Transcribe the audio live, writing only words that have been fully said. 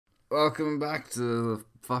Welcome back to the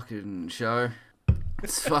fucking show.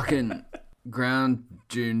 It's fucking Ground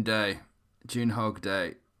June Day. June Hog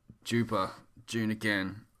Day. Jupa. June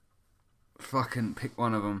again. Fucking pick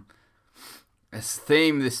one of them. It's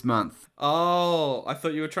theme this month. Oh, I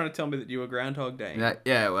thought you were trying to tell me that you were Groundhog Day.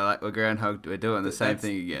 We're Groundhog. We're doing the same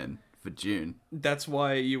thing again for June. That's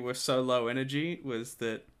why you were so low energy, was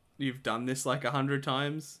that you've done this like 100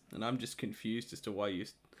 times, and I'm just confused as to why you're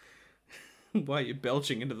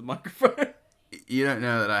belching into the microphone. You don't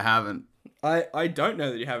know that I haven't. I don't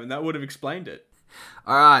know that you haven't. That would have explained it.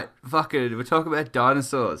 Alright, fuck it. We're talking about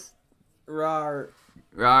dinosaurs. Rawr.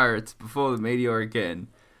 Rawr, it's before the meteor again.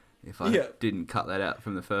 If I didn't cut that out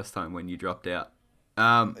from the first time when you dropped out.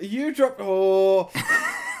 You dropped... Oh.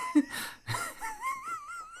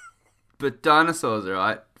 But dinosaurs,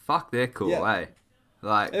 right? Fuck, they're cool, eh?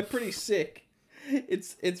 Like, they're pretty sick.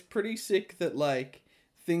 It's pretty sick that, like,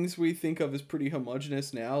 things we think of as pretty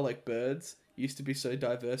homogenous now, like birds, used to be so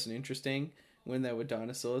diverse and interesting when they were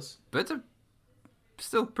dinosaurs. Birds are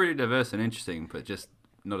still pretty diverse and interesting, but just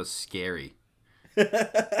not as scary.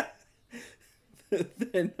 They're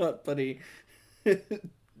not bloody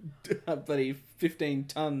 15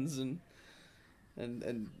 tons and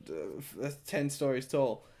 10 stories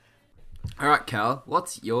tall. Alright, Cal,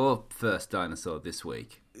 what's your first dinosaur this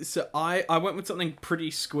week? So I went with something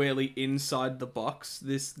pretty squarely inside the box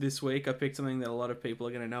this week. I picked something that a lot of people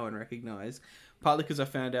are going to know and recognize, partly because I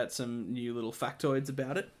found out some new little factoids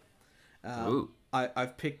about it.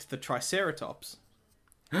 I've picked the Triceratops.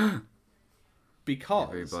 Because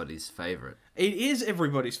everybody's favourite. It is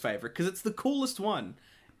everybody's favourite because it's the coolest one.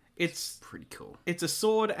 It's pretty cool. It's a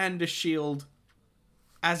sword and a shield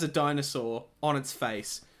as a dinosaur on its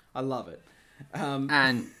face. I love it.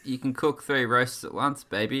 And you can cook 3 roasts at once,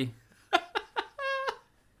 baby.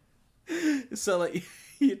 So, like,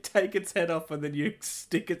 you take its head off and then you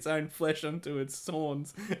stick its own flesh onto its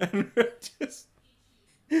horns and just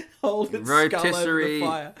hold its skull over the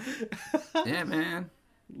fire. Yeah, man.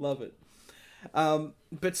 Love it.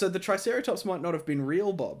 But so the Triceratops might not have been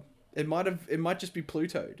real, Bob. It might just be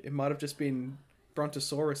Plutoed. It might have just been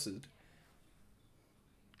Brontosaurused.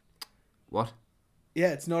 What?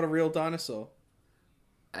 Yeah, it's not a real dinosaur.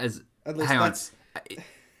 Hang on.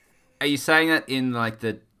 Are you saying that in like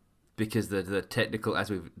because the technical, as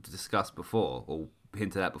we've discussed before or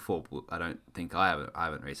hinted at before? I don't think I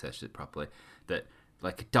haven't researched it properly. That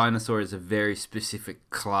like a dinosaur is a very specific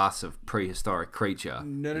class of prehistoric creature.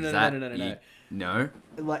 No. No.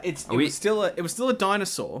 Like it was still a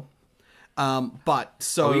dinosaur. But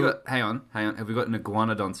so hang on. Have we got an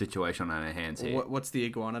iguanodon situation on our hands here? What's the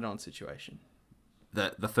iguanodon situation?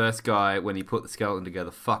 The first guy, when he put the skeleton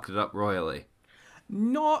together, fucked it up royally.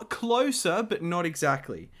 Not closer, but not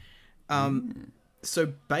exactly.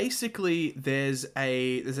 So basically, there's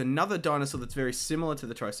another dinosaur that's very similar to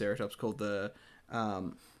the Triceratops called the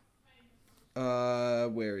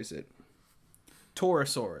where is it?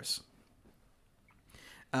 Torosaurus,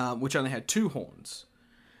 which only had 2 horns,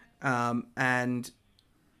 and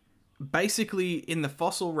basically in the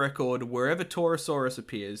fossil record, wherever Torosaurus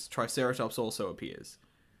appears, Triceratops also appears.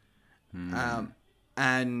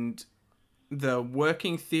 And the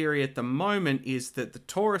working theory at the moment is that the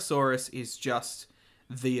Torosaurus is just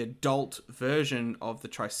the adult version of the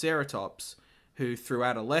Triceratops, who through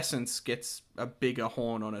adolescence gets a bigger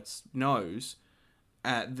horn on its nose,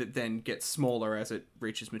 that then gets smaller as it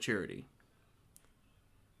reaches maturity.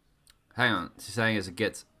 Hang on, so you're saying as it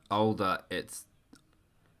gets older, it's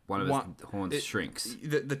one of its horns shrinks.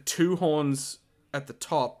 The 2 horns at the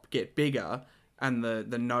top get bigger, and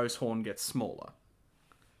the nose horn gets smaller.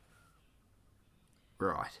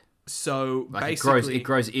 Right. So like basically, it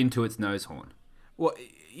grows into its nose horn. Well,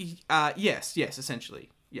 yes, essentially,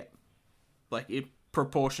 yeah. Like it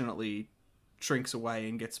proportionately shrinks away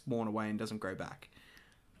and gets worn away and doesn't grow back.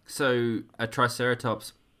 So a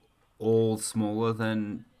Triceratops all smaller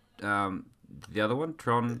than the other one,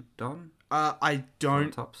 Trondon? I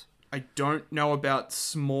don't know about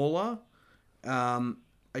smaller. I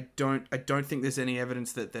don't think there's any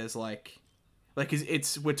evidence that there's like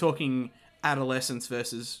we're talking adolescence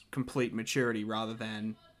versus complete maturity rather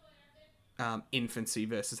than infancy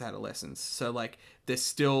versus adolescence. So like they're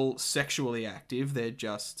still sexually active. They're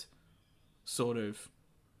just sort of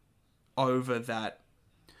over that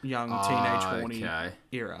young teenage horny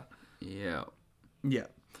era. Yeah. Yeah.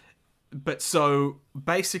 But so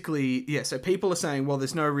basically, yeah, so people are saying, well,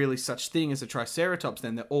 there's no really such thing as a Triceratops,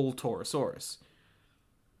 then they're all Torosaurus.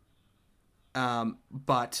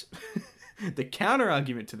 But the counter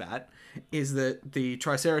argument to that is that the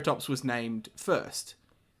Triceratops was named first.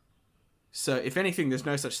 So if anything, there's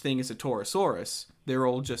no such thing as a Torosaurus. They're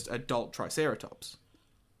all just adult Triceratops.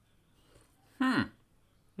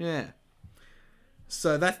 Yeah.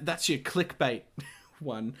 So that's your clickbait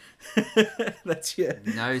one. That's your...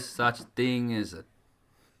 No such thing as a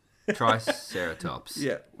Triceratops.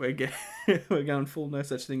 Yeah, we're going full no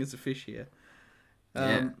such thing as a fish here.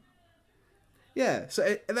 Yeah,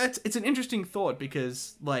 so it's an interesting thought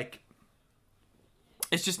because, like,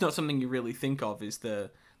 it's just not something you really think of, is the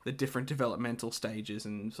different developmental stages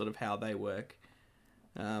and sort of how they work.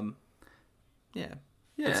 Yeah.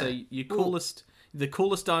 So the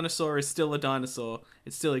coolest dinosaur is still a dinosaur.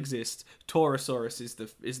 It still exists. Torosaurus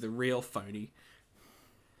is the real phony.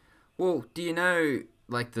 Well, do you know,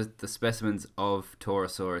 like, the specimens of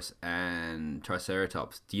Torosaurus and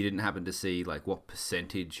Triceratops? You didn't happen to see, like, what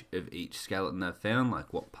percentage of each skeleton they've found?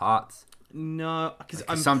 Like, what parts? No, because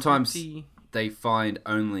sometimes they find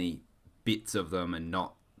only bits of them and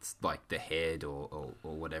not, like, the head or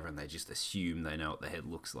whatever, and they just assume they know what the head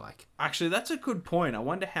looks like. Actually, that's a good point. I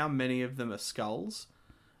wonder how many of them are skulls.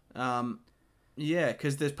 Yeah,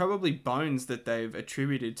 because there's probably bones that they've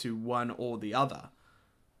attributed to one or the other.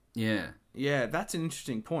 Yeah. Yeah, that's an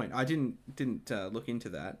interesting point. I didn't look into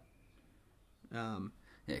that. Yeah,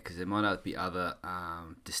 because there might not be other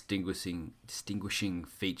distinguishing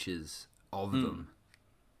features of them.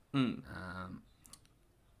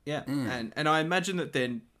 Yeah, and I imagine that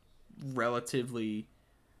they're relatively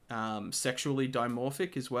sexually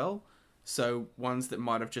dimorphic as well. So ones that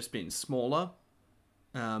might have just been smaller,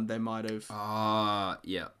 they might have.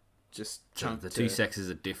 Yeah. Just so the two sexes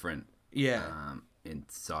are different. Yeah. In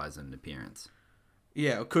size and appearance.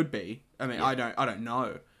 Yeah, it could be. I mean, yeah. I don't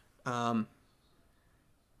know. But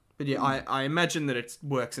yeah, I imagine that it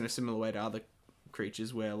works in a similar way to other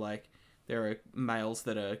creatures where, like, there are males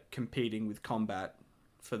that are competing with combat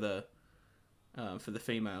for the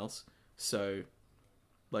females. So,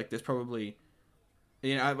 like, there's probably,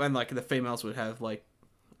 you know, and, like, the females would have, like,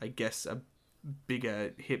 I guess a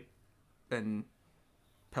bigger hip and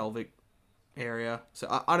pelvic area.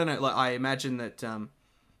 So I don't know. Like, I imagine that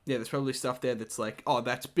there's probably stuff there that's like, oh,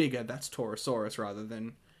 that's bigger, that's Torosaurus rather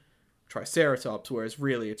than Triceratops, whereas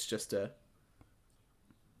really it's just a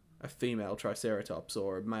female Triceratops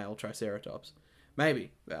or a male Triceratops.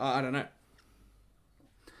 Maybe. I don't know.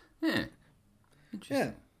 Yeah.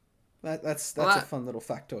 Interesting. Yeah. That's a fun little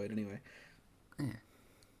factoid anyway. Yeah.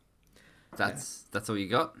 That's all you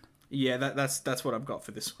got? Yeah, that's what I've got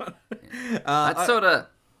for this one. Yeah. That's sort of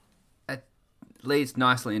leads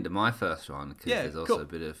nicely into my first one, because there's also a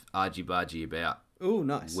bit of argy-bargy about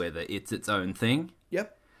nice. Whether it's its own thing.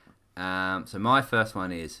 Yep. So my first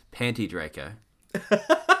one is Pantydraco.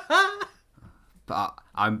 But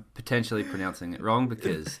I'm potentially pronouncing it wrong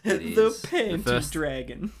because it is the Panty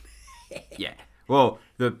Dragon. Yeah. Well,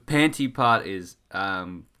 the panty part is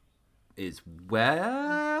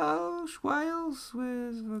Wales. Where's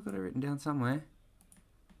I've got it written down somewhere.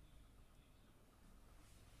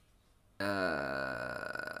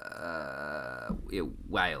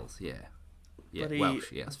 Wales, yeah. Yeah, bloody,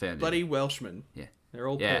 Welsh, yeah, it's found bloody Welshmen. Yeah. They're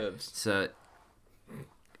all pervs. So,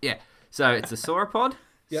 yeah. So it's a sauropod.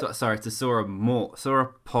 Yep. Sorry, it's a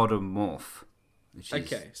sauropodomorph, which is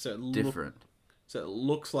different. So it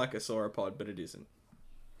looks like a sauropod, but it isn't.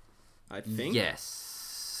 I think.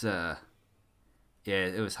 Yes. Yeah,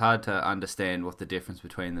 it was hard to understand what the difference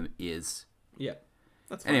between them is. Yeah.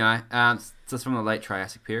 That's fine. Anyway, so it's from the late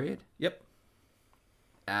Triassic period. Yep.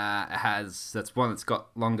 That's one that's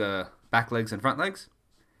got longer back legs and front legs.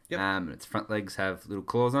 Yep. Its front legs have little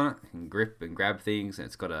claws on it. It can grip and grab things, and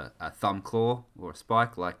it's got a thumb claw or a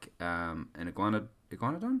spike like an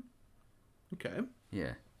iguanodon. Okay.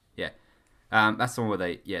 Yeah. That's the one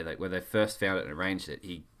where where they first found it and arranged it.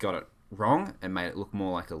 He got it wrong and made it look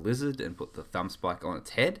more like a lizard and put the thumb spike on its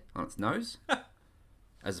head, on its nose,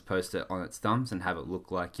 as opposed to on its thumbs, and have it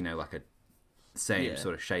look like, like a same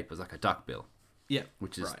sort of shape as like a duckbill. Yeah.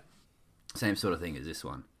 Which is same sort of thing as this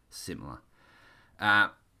one. Similar.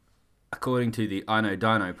 According to the I Know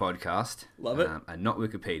Dino podcast, love it, and not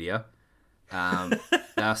Wikipedia,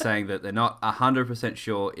 they're saying that they're not 100%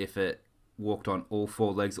 sure if it walked on all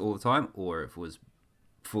four legs all the time or if it was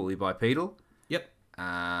fully bipedal. Yep.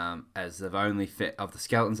 As they've only of the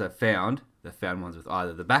skeletons they've found ones with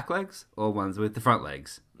either the back legs or ones with the front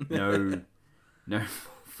legs. No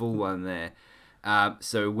full one there.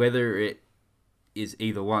 So whether it is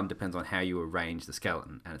either one depends on how you arrange the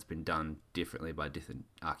skeleton, and it's been done differently by different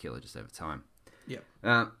archaeologists over time. Yep.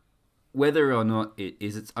 Whether or not it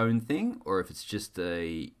is its own thing, or if it's just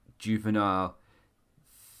a juvenile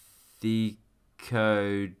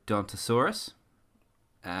Thecodontosaurus,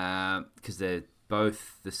 because they're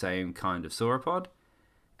both the same kind of sauropod,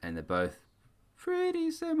 and they're both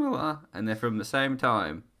pretty similar, and they're from the same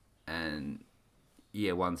time, and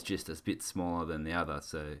yeah, one's just a bit smaller than the other,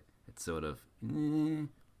 so it's sort of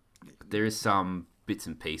there is some bits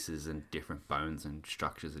and pieces and different bones and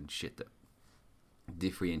structures and shit that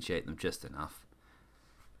differentiate them just enough.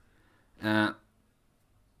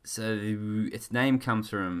 So its name comes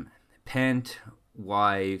from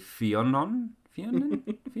Pantwaifionon. Fionon?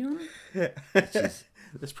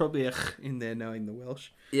 There's probably a in there knowing the Welsh.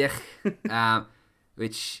 Yeah.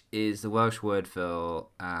 Which is the Welsh word for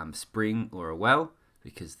spring or a well,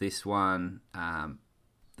 because this one,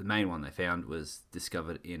 the main one they found, was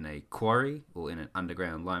discovered in a quarry or in an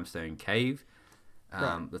underground limestone cave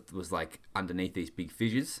that was like underneath these big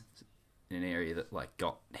fissures in an area that like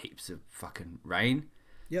got heaps of fucking rain.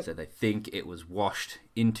 Yep. So they think it was washed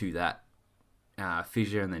into that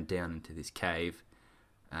fissure and then down into this cave,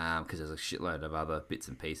 because there's a shitload of other bits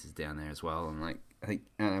and pieces down there as well, and like I think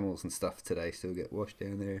animals and stuff today still get washed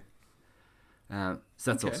down there.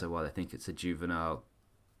 So that's also why they think it's a juvenile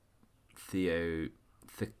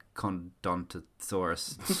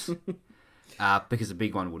Theconodontosaurus, because a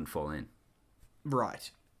big one wouldn't fall in.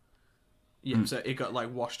 Right. Yeah, so it got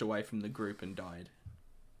like washed away from the group and died.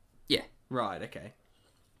 Yeah. Right, okay.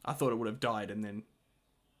 I thought it would have died and then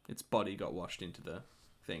its body got washed into the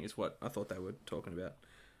thing, is what I thought they were talking about.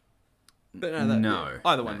 But no.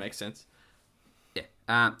 Either one makes sense.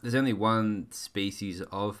 Yeah. There's only one species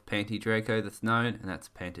of Pantydraco that's known, and that's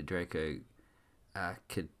Pantydraco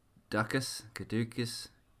caducus, Caducus,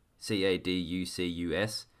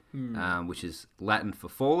 which is Latin for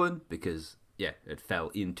fallen, because, yeah, it fell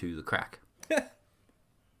into the crack.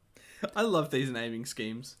 I love these naming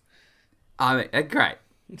schemes. I mean, they're great.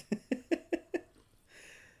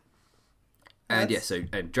 And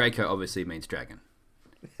Draco obviously means dragon.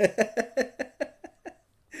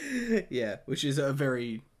 Yeah, which is a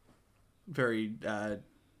very, very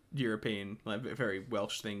European, like very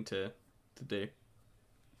Welsh thing to do.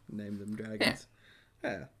 Name them dragons.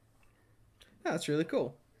 Yeah. That's really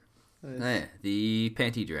cool. Yeah, the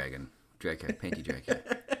Panty Dragon. Panty Draco.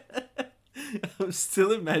 I'm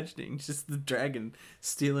still imagining just the dragon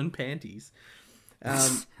stealing panties.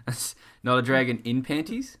 Not a dragon in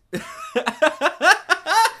panties?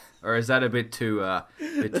 Or is that a bit too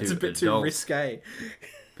That's a bit too risque. A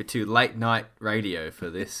bit too late night radio for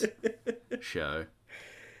this show.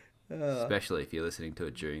 Especially if you're listening to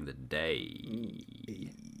it during the day.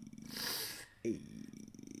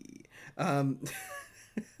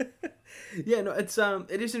 Yeah, no, it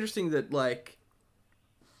is interesting that, like,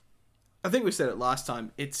 I think we said it last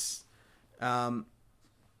time, it's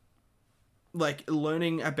like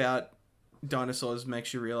learning about dinosaurs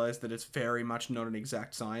makes you realize that it's very much not an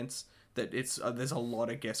exact science, that it's there's a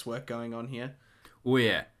lot of guesswork going on here. Oh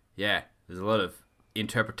yeah, there's a lot of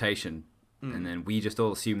interpretation, and then we just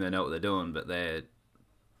all assume they know what they're doing, but they're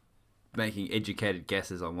making educated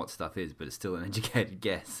guesses on what stuff is, but it's still an educated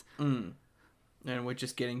guess. And we're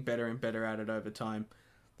just getting better and better at it over time.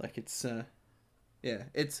 Like, it's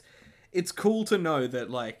it's cool to know that,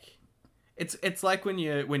 like, it's like when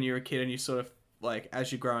you're a kid and you sort of, like,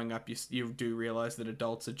 as you're growing up, you do realize that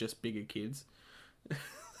adults are just bigger kids.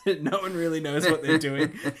 No one really knows what they're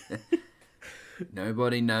doing.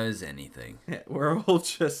 Nobody knows anything. Yeah, we're all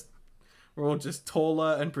just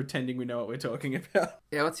taller and pretending we know what we're talking about.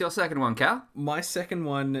 Yeah, what's your second one, Cal? My second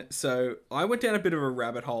one, so I went down a bit of a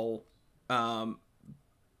rabbit hole,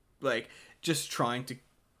 like, just trying to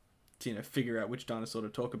figure out which dinosaur to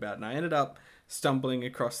talk about, and I ended up stumbling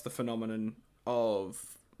across the phenomenon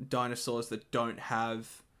of dinosaurs that don't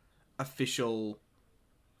have official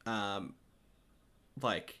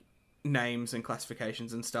like names and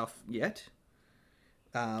classifications and stuff yet.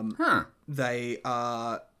 They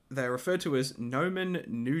are referred to as nomen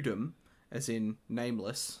nudum, as in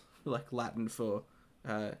nameless, like Latin for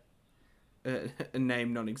a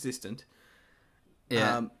name non-existent.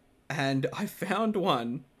 Yeah. And I found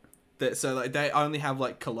one that, so like they only have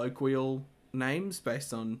like colloquial names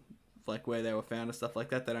based on like where they were found and stuff like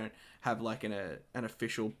that. They don't have like an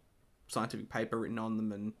official scientific paper written on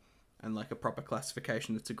them and like a proper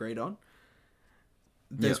classification that's agreed on.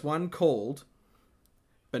 There's one called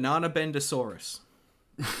Banana Bendosaurus.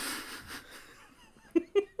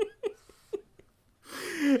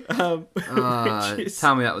 Tell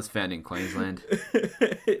me that was found in Queensland.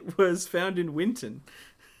 It was found in Winton,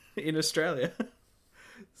 in Australia.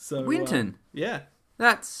 So Winton? Yeah.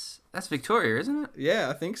 That's Victoria, isn't it? Yeah,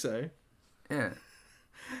 I think so. Yeah.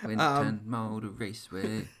 Winton Motor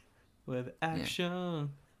Raceway. Where the action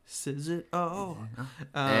says it all.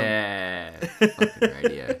 Fucking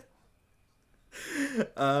radio.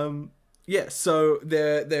 Yeah, so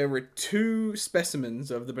there were two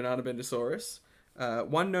specimens of the Banana Bentosaurus,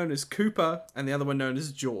 one known as Cooper and the other one known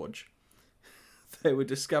as George. They were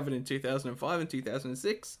discovered in 2005 and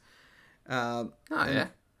 2006.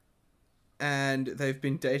 And they've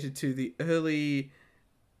been dated to the early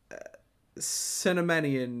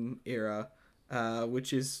Cenomanian era,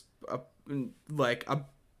 which is like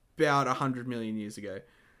about 100 million years ago,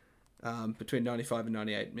 between 95 and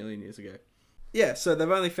 98 million years ago. Yeah, so they've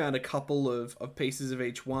only found a couple of pieces of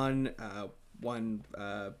each one.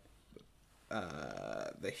 The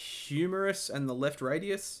humerus and the left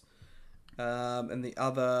radius, and the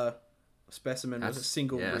other specimen was a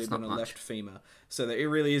single rib and a left femur. So that it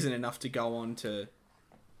really isn't enough to go on to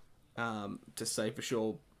say for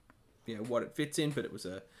sure, what it fits in. But it was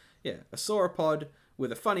a sauropod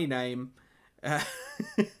with a funny name.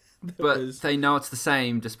 They know it's the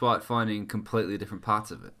same despite finding completely different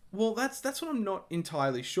parts of it. Well, that's what I'm not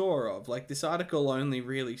entirely sure of. Like, this article only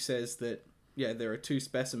really says that, there are two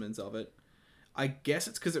specimens of it. I guess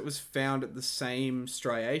it's because it was found at the same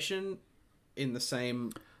striation in the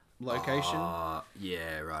same location.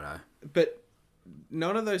 Yeah, righto. But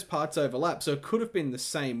none of those parts overlap, so it could have been the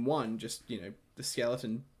same one, just, the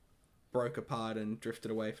skeleton broke apart and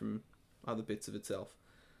drifted away from other bits of itself.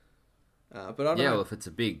 But I don't know. Well, if it's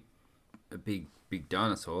a big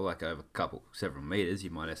dinosaur, like over several meters, you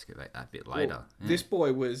might excavate that bit later. Well, this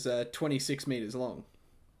boy was 26 meters long.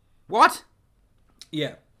 What?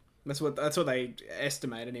 Yeah, that's what they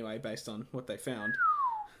estimate anyway, based on what they found.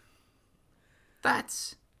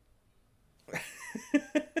 That's.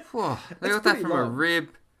 Whoa, they got that from long. A rib,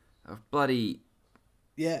 a bloody.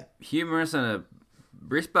 Yeah. Humerus and a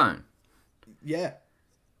wristbone. Yeah.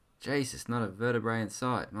 Jesus, not a vertebrae in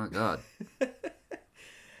sight. My God.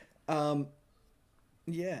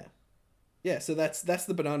 Yeah. Yeah, so that's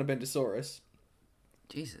the Banana Bentosaurus.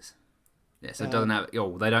 Jesus. Yeah, so it doesn't have...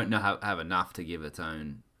 they don't have enough to give its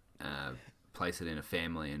own... place it in a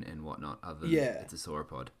family and whatnot, other than it's a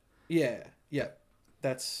sauropod. Yeah.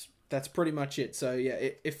 That's pretty much it. So, yeah,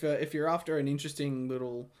 if you're after an interesting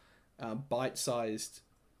little bite-sized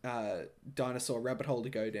dinosaur rabbit hole to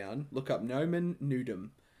go down, look up Nomen nudum.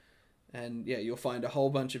 And, you'll find a whole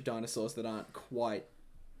bunch of dinosaurs that aren't quite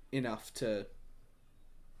enough to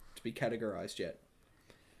be categorized yet.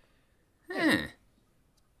 Right.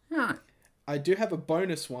 I do have a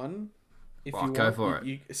bonus one. If you go for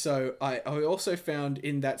it. So I also found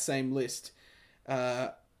in that same list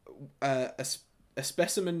a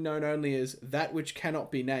specimen known only as that which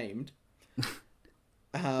cannot be named.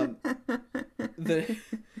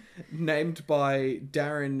 Named by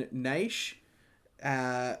Darren Naish.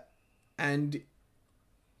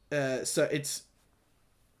 So it's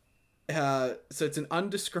an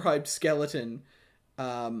undescribed skeleton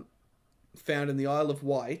found in the Isle of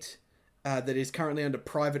Wight that is currently under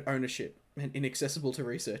private ownership and inaccessible to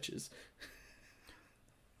researchers.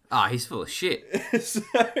 He's full of shit.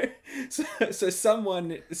 So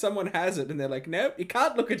someone has it and they're like, nope, you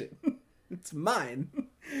can't look at it. It's mine.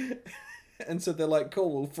 And so they're like,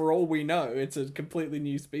 cool, well, for all we know, it's a completely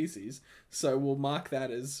new species. So we'll mark that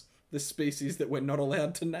as the species that we're not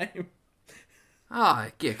allowed to name.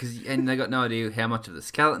 And they got no idea how much of the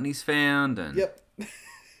skeleton he's found. And... Yep.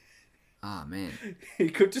 Oh, man. He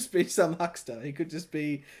could just be some huckster. He could just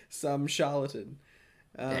be some charlatan.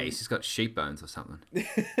 He's just got sheep bones or something.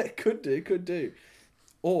 Could do.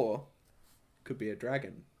 Or could be a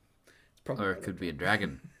dragon. Or it could be a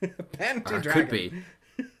dragon. A panty dragon. It could be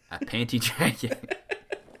a panty dragon.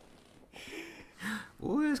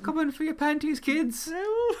 Always coming for your panties, kids.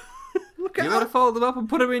 Look you gotta fold them up and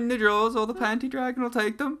put them in the drawers, or the panty dragon will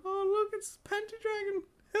take them. Oh, look, it's the panty dragon.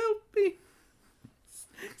 Help me.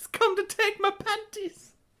 It's come to take my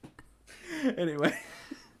panties. Anyway.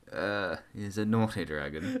 He's a naughty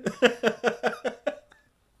dragon.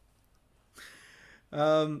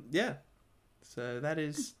 Yeah. So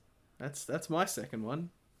that's my second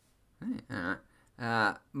one. Alright.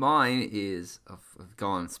 Mine is, I've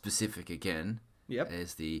gone specific again. Yep.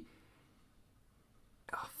 Is the...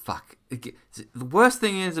 Oh, fuck. The worst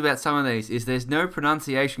thing is about some of these is there's no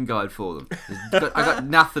pronunciation guide for them. I got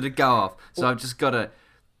nothing to go off. So I've just got to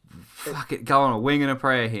go on a wing and a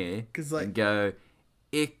prayer here. And go,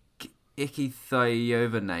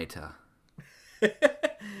 Ichthyovenator.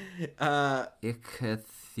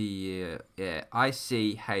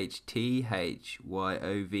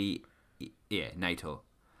 Ichthyovyove. Yeah, nator.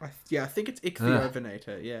 I think it's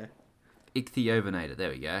Ichthyovenator, yeah. Ichthyovenator, there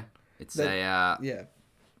we go. It's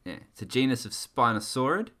it's a genus of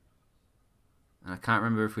Spinosaurid. And I can't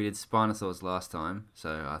remember if we did Spinosaurs last time,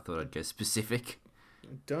 so I thought I'd go specific.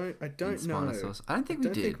 I don't know. Spinosaurus. I don't think we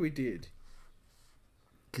did. I don't think we did.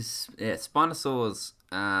 Because Spinosaurs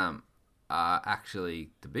are actually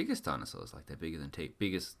the biggest dinosaurs. Like they're bigger than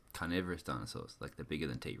biggest carnivorous dinosaurs. Like they're bigger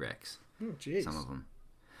than T-Rex. Oh, jeez. Some of them.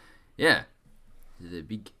 Yeah, they're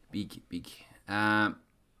big.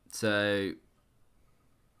 So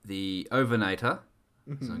the Ovenator,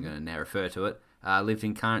 so I'm going to now refer to it, lived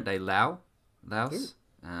in current day Laos.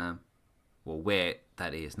 Well, where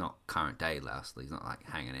that is, not current day Laos. He's not like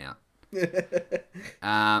hanging out.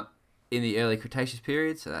 In the early Cretaceous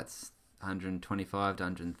period, so that's 125 to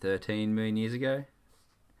 113 million years ago.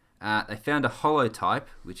 They found a holotype,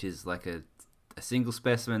 which is like a single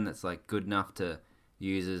specimen that's like good enough to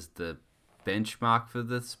use as the benchmark for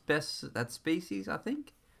that species, I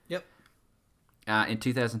think. Yep. In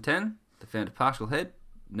 2010, they found a partial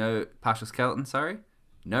skeleton,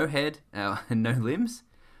 no head, and no limbs.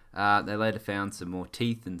 They later found some more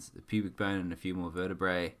teeth and a pubic bone and a few more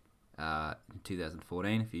vertebrae in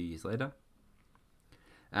 2014, a few years later.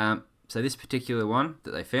 So this particular one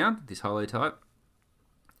that they found, this holotype,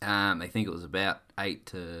 they think it was about 8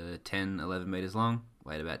 to 10, 11 meters long,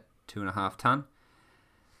 weighed about 2.5 ton.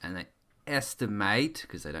 And they estimate,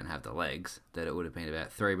 because they don't have the legs, that it would have been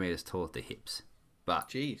about 3 meters tall at the hips. But,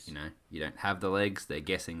 jeez, you don't have the legs. They're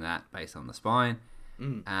guessing that based on the spine.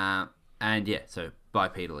 And yeah, so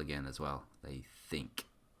bipedal again as well, they think.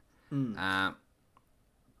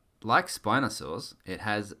 Like Spinosaurs, it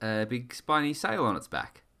has a big spiny sail on its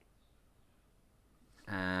back.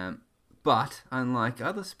 But unlike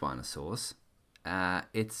other Spinosaurs,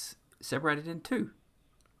 it's separated in two.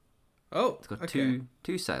 Oh, it's got two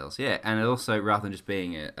sails, yeah. And it also, rather than just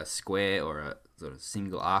being a square or a sort of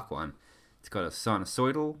single arc one, it's got a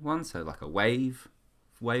sinusoidal one, so like a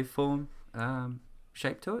waveform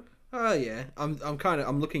shape to it. Oh yeah,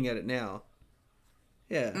 I'm looking at it now.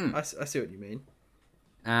 Yeah, I see what you mean.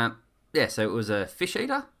 Yeah, so it was a fish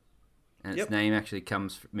eater, and its name actually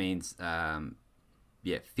means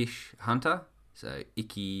fish hunter. So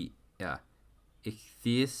ichthyos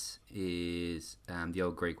is the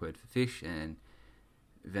old Greek word for fish, and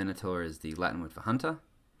venator is the Latin word for hunter.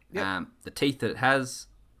 Yep. The teeth that it has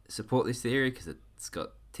support this theory because it's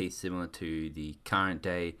got teeth similar to the current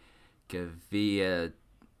day Gaviidae,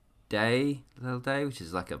 which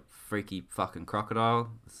is like a freaky fucking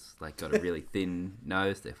crocodile. It's like got a really thin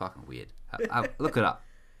nose. They're fucking weird. Look it up.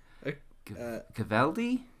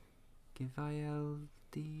 Gavialdi?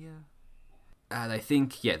 They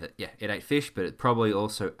think, it ate fish, but it probably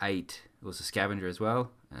also it was a scavenger as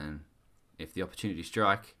well. And if the opportunity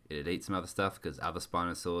strike, it'd eat some other stuff because other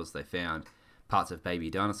Spinosaurs, they found parts of baby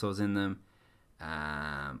dinosaurs in them.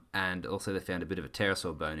 And also they found a bit of a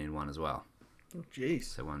pterosaur bone in one as well. Oh, jeez.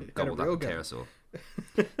 So one gobbled up a pterosaur.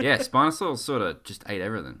 Yeah, Spinosaurs sort of just ate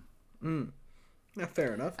everything. Yeah,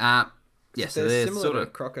 fair enough. So they're similar sort to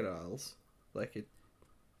of crocodiles. Like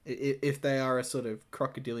if they are a sort of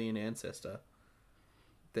crocodilian ancestor.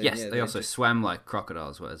 Then, yes, they also swam like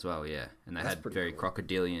crocodiles as well, yeah. And they had very cool.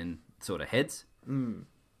 crocodilian sort of heads.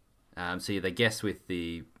 So they guess with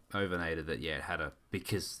the Ovenator that, it had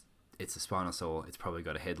because it's a Spinosaur, it's probably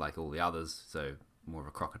got a head like all the others, so more of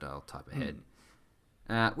a crocodile type of head.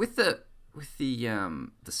 With the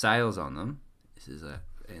sails on them, this is a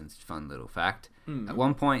fun little fact. At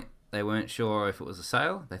one point, they weren't sure if it was a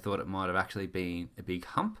sail. They thought it might have actually been a big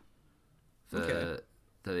hump that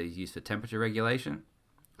they used for temperature regulation.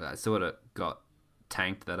 But it sort of got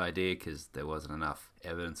tanked, that idea, because there wasn't enough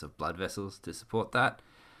evidence of blood vessels to support that.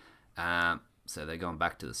 So they're going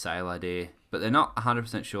back to the sail idea. But they're not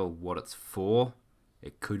 100% sure what it's for.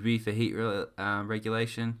 It could be for heat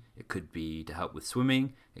regulation. It could be to help with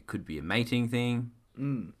swimming. It could be a mating thing.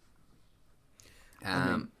 Who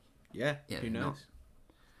knows?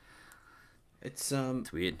 It's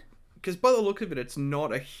weird. Because by the look of it, it's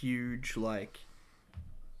not a huge,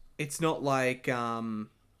 it's not like, I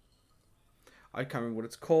can't remember what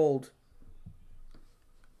it's called.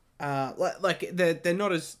 They're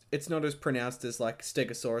not as, it's not as pronounced as like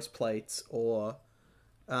Stegosaurus plates or,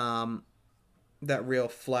 that real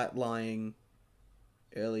flat-lying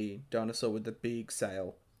early dinosaur with the big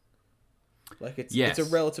sail. It's a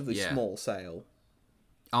relatively small sail.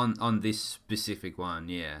 On this specific one,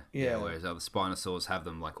 yeah. Whereas other Spinosaurs have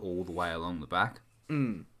them like all the way along the back.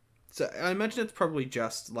 So I imagine it's probably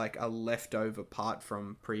just like a leftover part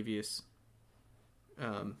from previous,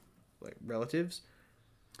 relatives.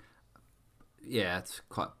 Yeah, it's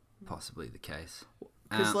quite possibly the case.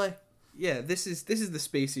 Because this is the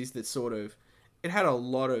species that sort of, it had a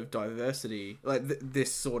lot of diversity.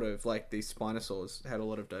 This sort of these Spinosaurs had a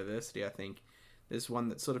lot of diversity. I think there's one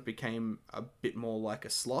that sort of became a bit more like a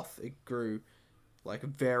sloth. It grew like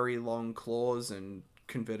very long claws and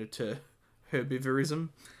converted to herbivorism.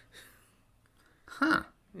 Huh.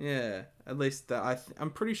 Yeah, at least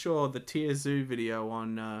I'm pretty sure the Tier Zoo video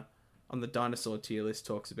on the dinosaur tier list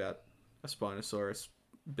talks about a Spinosaurus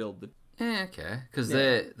build. Yeah, okay, because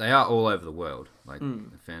they are all over the world. Like I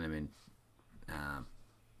found them in,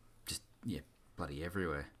 just bloody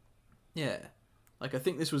everywhere. Yeah, like I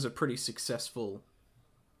think this was a pretty successful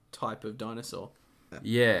type of dinosaur.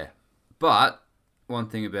 Yeah, but one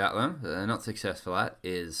thing about them that they're not successful at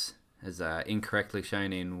is, as incorrectly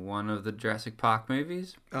shown in one of the Jurassic Park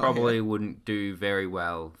movies, probably wouldn't do very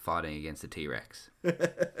well fighting against a T-Rex. Gonna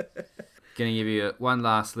give you one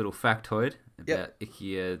last little factoid about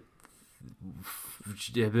Ichthyovenator.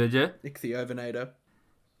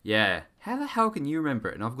 Yeah. How the hell can you remember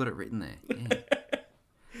it? And I've got it written there.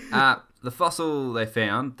 Yeah. The fossil they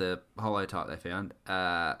found, the holotype they found,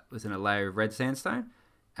 was in a layer of red sandstone,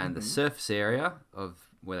 and the surface area of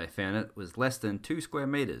where they found it was less than 2 square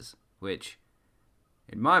meters, which,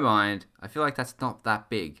 in my mind, I feel like that's not that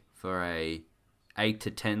big for a 8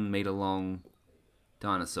 to 10 meter long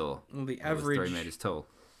dinosaur. Well, the average 3 meters tall.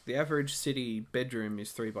 The average city bedroom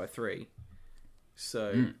is 3x3,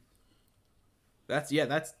 so that's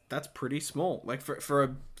pretty small. Like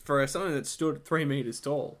for something that stood 3 meters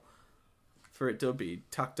tall, for it to be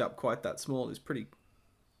tucked up quite that small is pretty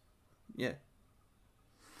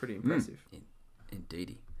impressive.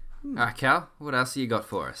 Indeedy. Alright, Cal, what else you got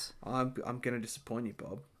for us? I'm gonna disappoint you,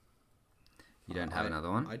 Bob. You don't have another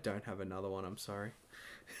one? I don't have another one. I'm sorry.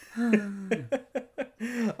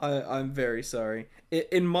 I'm very sorry.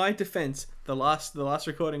 In my defense, the last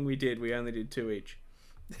recording we did, we only did 2 each.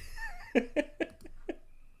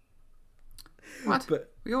 What?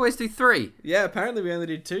 But we always do 3. Yeah, apparently we only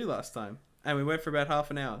did 2 last time, and we went for about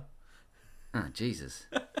half an hour. Oh, Jesus.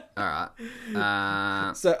 All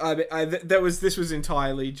right. So this was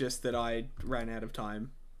entirely just that I ran out of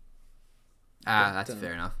time. That's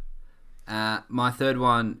fair enough. My third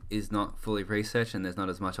one is not fully researched, and there's not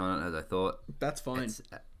as much on it as I thought. That's fine.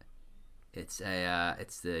 It's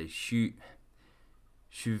the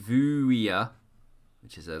Shuvuia,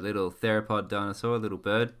 which is a little theropod dinosaur, a little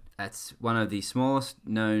bird. That's one of the smallest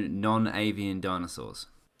known non-avian dinosaurs.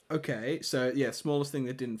 Okay, so yeah, smallest thing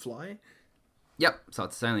that didn't fly. Yep, so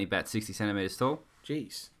it's only about 60 centimeters tall.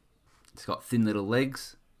 Jeez. It's got thin little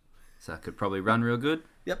legs, so it could probably run real good.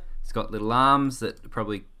 Yep. It's got little arms that are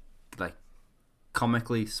probably like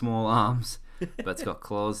comically small arms, but it's got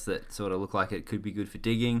claws that sort of look like it could be good for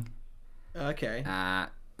digging. Okay.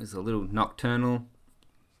 There's a little nocturnal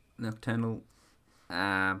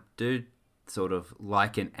dude, sort of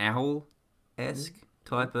like an owl-esque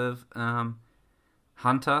type of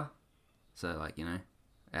hunter. So like,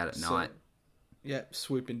 out at night. Yeah,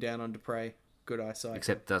 swooping down onto prey. Good eyesight.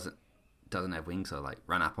 Except doesn't have wings, so like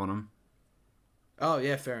run up on them. Oh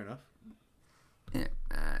yeah, fair enough. Yeah,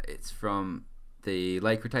 it's from the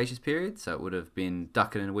late Cretaceous period, so it would have been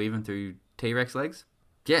ducking and weaving through T-Rex legs.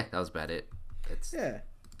 Yeah, that was about it.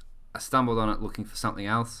 I stumbled on it looking for something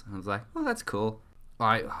else, and I was like, oh, that's cool.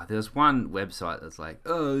 There's one website that's like,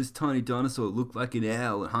 oh, this tiny dinosaur looked like an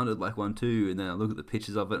owl and hunted like one too, and then I look at the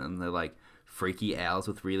pictures of it, and they're like freaky owls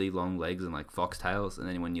with really long legs and like foxtails, and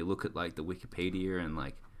then when you look at like the Wikipedia and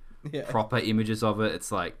like proper images of it,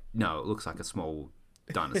 it's like, no, it looks like a small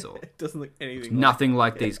dinosaur. It doesn't look anything nothing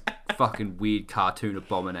like these fucking weird cartoon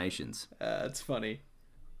abominations. It's funny.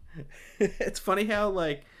 It's funny how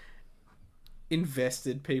like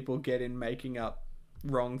invested people get in making up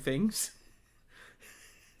wrong things.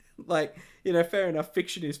 Like, fair enough,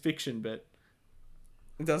 fiction is fiction, but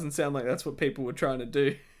it doesn't sound like that's what people were trying to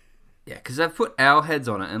do. Yeah, because they've put owl heads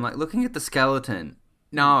on it, and like looking at the skeleton,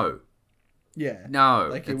 no. Yeah. No.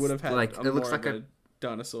 Like it would have had like, it looks like a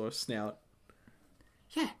dinosaur snout.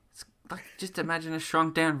 Yeah, it's like, just imagine a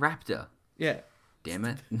shrunk down raptor. Yeah. Damn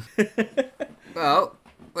it. Well,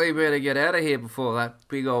 we better get out of here before that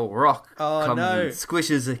big old rock comes and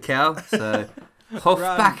squishes a cow. So hoof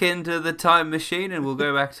back into the time machine and we'll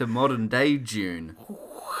go back to modern day June.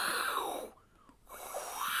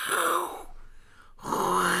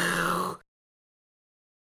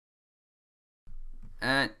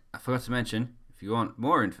 And I forgot to mention, if you want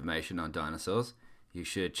more information on dinosaurs, you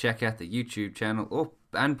should check out the YouTube channel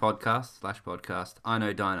and podcast I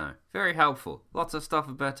Know Dino. Very helpful. Lots of stuff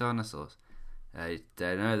about dinosaurs. They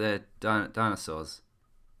know they're dinosaurs.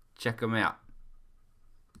 Check them out.